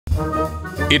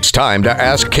It's time to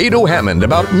ask Kato Hammond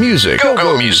about music,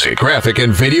 go-go music, graphic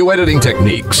and video editing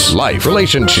techniques, life,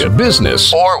 relationship,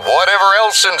 business, or whatever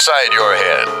else inside your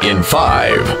head. In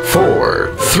 5,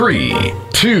 4, 3,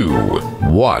 2,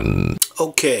 1.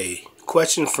 Okay,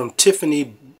 question from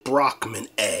Tiffany Brockman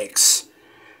asks,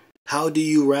 how do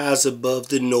you rise above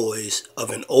the noise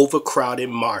of an overcrowded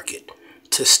market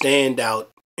to stand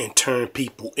out and turn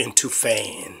people into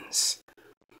fans?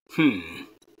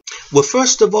 Well,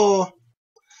 first of all,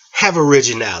 have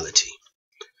originality.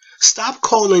 Stop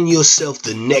calling yourself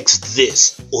the next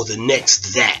this or the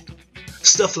next that.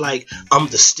 Stuff like, I'm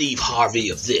the Steve Harvey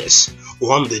of this,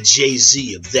 or I'm the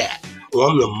Jay-Z of that, or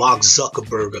I'm the Mark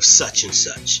Zuckerberg of such and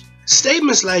such.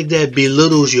 Statements like that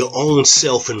belittles your own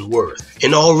self and worth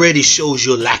and already shows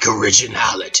your lack of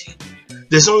originality.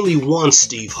 There's only one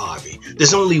Steve Harvey.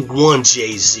 There's only one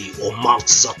Jay-Z or Mark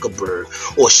Zuckerberg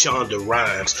or Shonda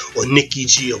Rhimes or Nikki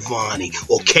Giovanni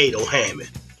or Kato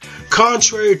Hammond.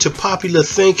 Contrary to popular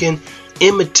thinking,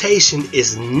 imitation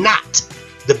is not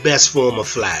the best form of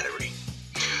flattery.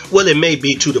 Well, it may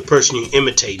be to the person you're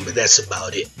imitating, but that's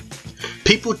about it.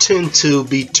 People tend to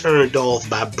be turned off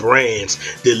by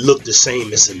brands that look the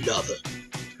same as another.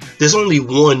 There's only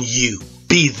one you.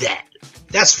 Be that.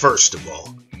 That's first of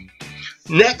all.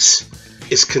 Next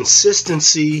is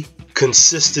consistency,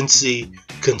 consistency,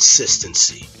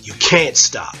 consistency. You can't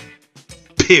stop.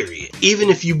 Period. Even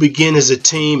if you begin as a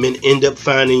team and end up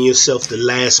finding yourself the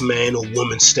last man or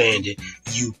woman standing,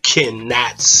 you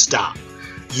cannot stop.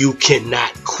 You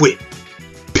cannot quit.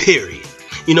 Period.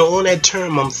 You know, on that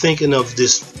term, I'm thinking of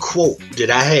this quote that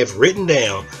I have written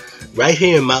down right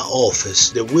here in my office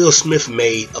that Will Smith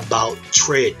made about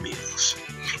treadmills.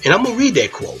 And I'm going to read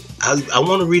that quote. I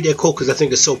want to read that quote because I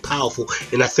think it's so powerful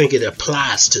and I think it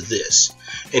applies to this.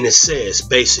 And it says,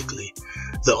 basically,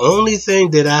 the only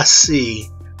thing that I see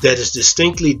that is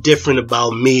distinctly different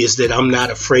about me is that I'm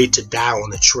not afraid to die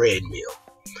on a treadmill.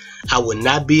 I will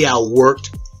not be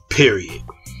outworked, period.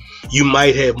 You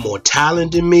might have more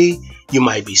talent than me. You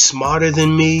might be smarter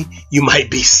than me. You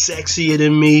might be sexier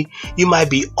than me. You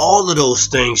might be all of those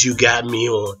things you got me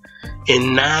on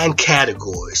in 9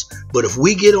 categories. But if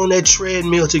we get on that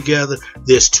treadmill together,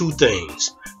 there's 2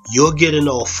 things. You're getting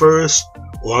off first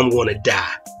or I'm going to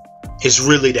die. It's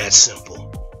really that simple.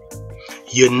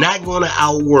 You're not going to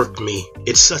outwork me.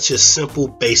 It's such a simple,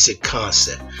 basic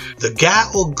concept. The guy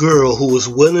or girl who is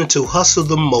willing to hustle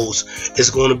the most is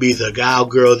going to be the guy or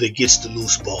girl that gets the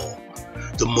loose ball.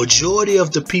 The majority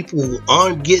of the people who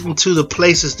aren't getting to the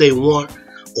places they want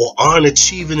or aren't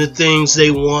achieving the things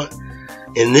they want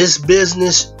in this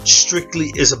business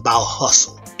strictly is about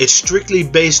hustle. It's strictly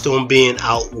based on being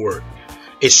outworked.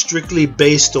 It's strictly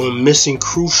based on missing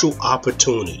crucial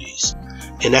opportunities.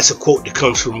 And that's a quote that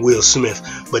comes from Will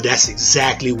Smith, but that's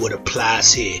exactly what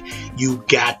applies here. You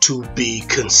got to be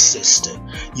consistent.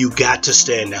 You got to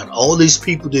stand out. All these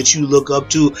people that you look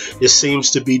up to that seems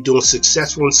to be doing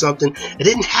successful in something, it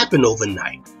didn't happen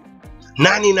overnight.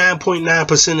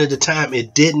 99.9% of the time,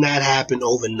 it did not happen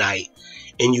overnight.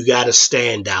 And you got to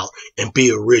stand out and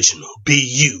be original. Be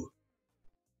you.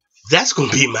 That's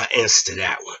going to be my answer to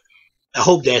that one. I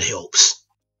hope that helps.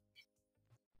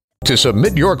 To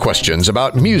submit your questions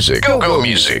about music, go-go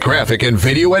music, graphic and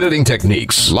video editing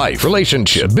techniques, life,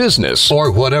 relationship, business,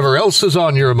 or whatever else is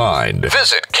on your mind,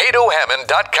 visit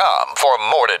KatoHammond.com for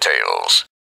more details.